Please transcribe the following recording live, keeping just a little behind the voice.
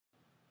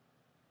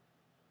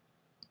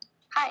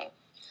Hi,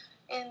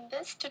 in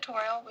this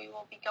tutorial we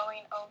will be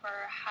going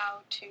over how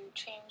to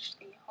change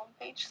the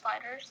homepage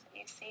sliders that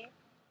you see.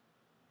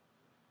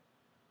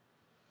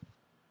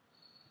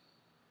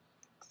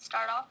 To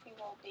start off, we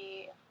will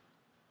be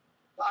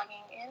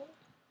logging in.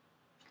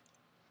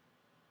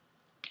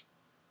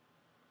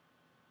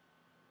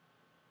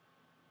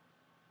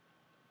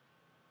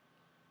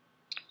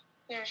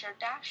 Here's your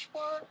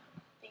dashboard.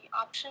 The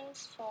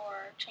options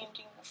for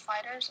changing the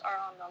sliders are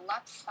on the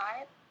left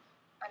side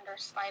under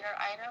slider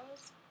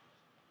items.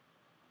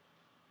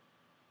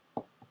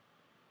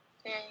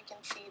 There you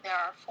can see there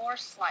are 4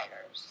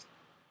 sliders.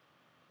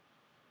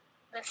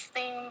 This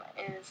theme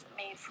is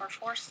made for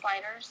 4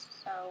 sliders,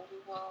 so we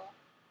will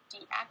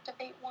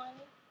deactivate one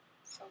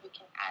so we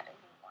can add a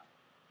new one.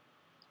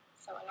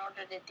 So in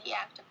order to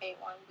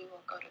deactivate one, we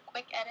will go to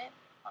Quick Edit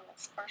on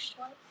this first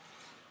one,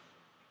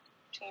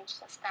 change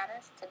the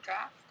status to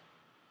Draft,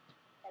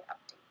 and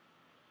Update.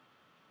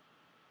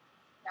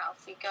 Now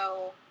if we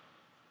go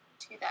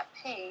to that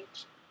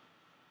page,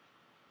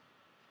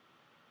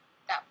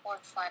 that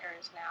 4th slider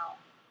is now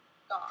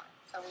gone,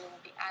 so we will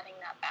be adding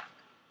that back.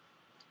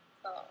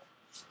 So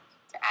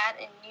to add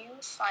a new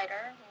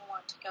slider, we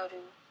want to go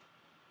to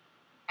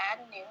Add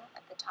New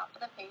at the top of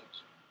the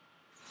page.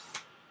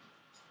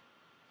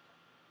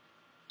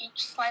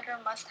 Each slider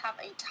must have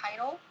a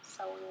title,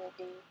 so we will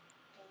be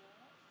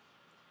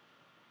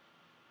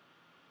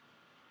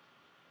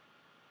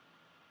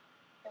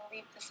and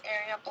leave this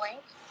area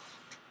blank.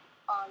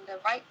 On the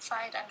right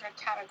side under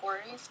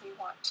categories, we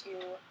want to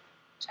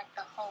check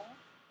the home.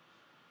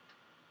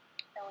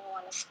 Then we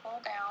want to scroll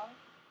down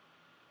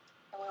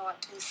and we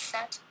want to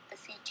set the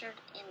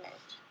featured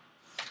image.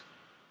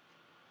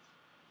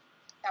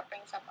 That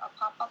brings up a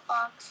pop-up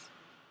box.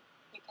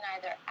 You can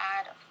either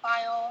add a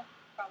file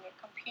from your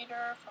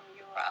computer, from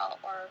URL,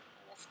 or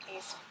in this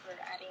case, we're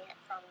adding it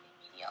from the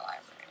media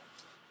library.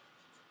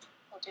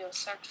 We'll do a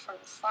search for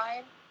the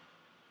slide.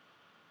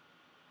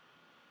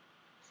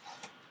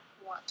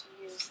 We want to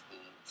use the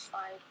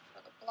slide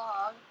for the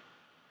blog.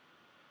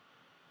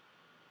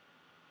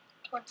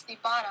 Towards the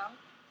bottom,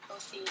 you'll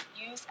see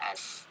Use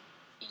as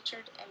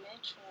Featured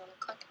Image. We want to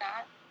click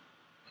that.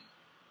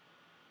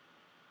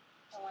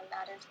 And when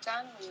that is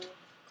done, we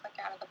click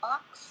out of the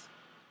box,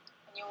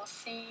 and you will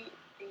see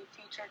the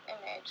featured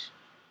image,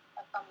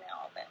 a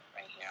thumbnail of it,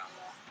 right here on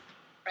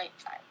the right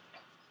side.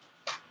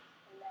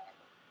 And then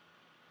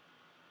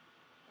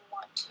we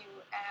want to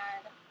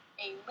add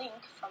a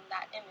link from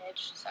that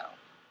image. So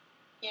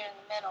here in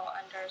the middle,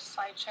 under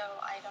Slideshow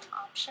Item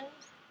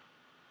Options,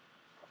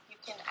 you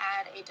can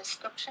add a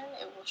description.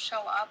 It will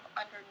show up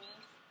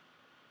underneath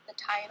the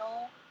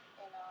title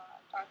in a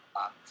dark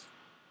box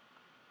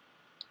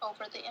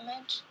over the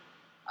image.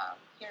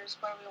 Here's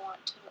where we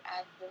want to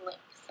add the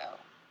link. So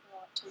we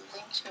want to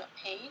link to a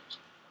page,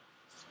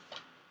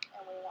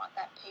 and we want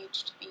that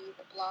page to be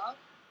the blog.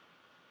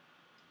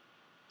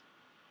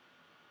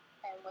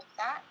 And with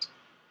that,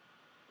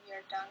 we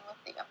are done with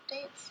the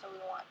updates, so we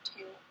want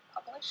to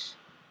publish.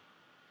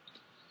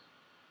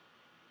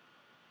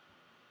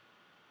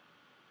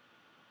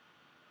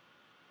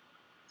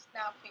 So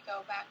now if we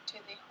go back to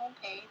the home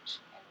page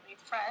and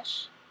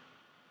refresh,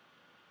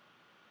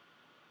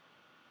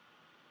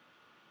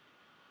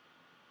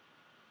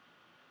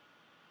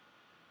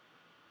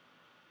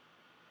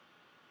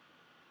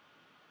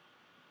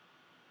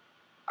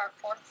 our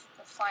 4th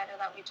slider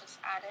that we just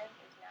added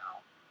is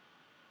now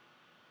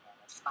in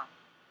the spot.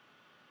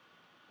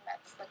 And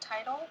that's the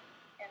title,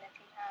 and if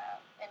you have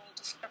any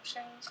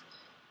descriptions,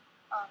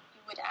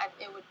 you would add,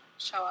 it would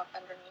show up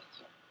underneath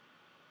here.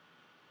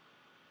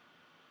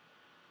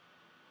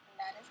 And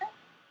that is it.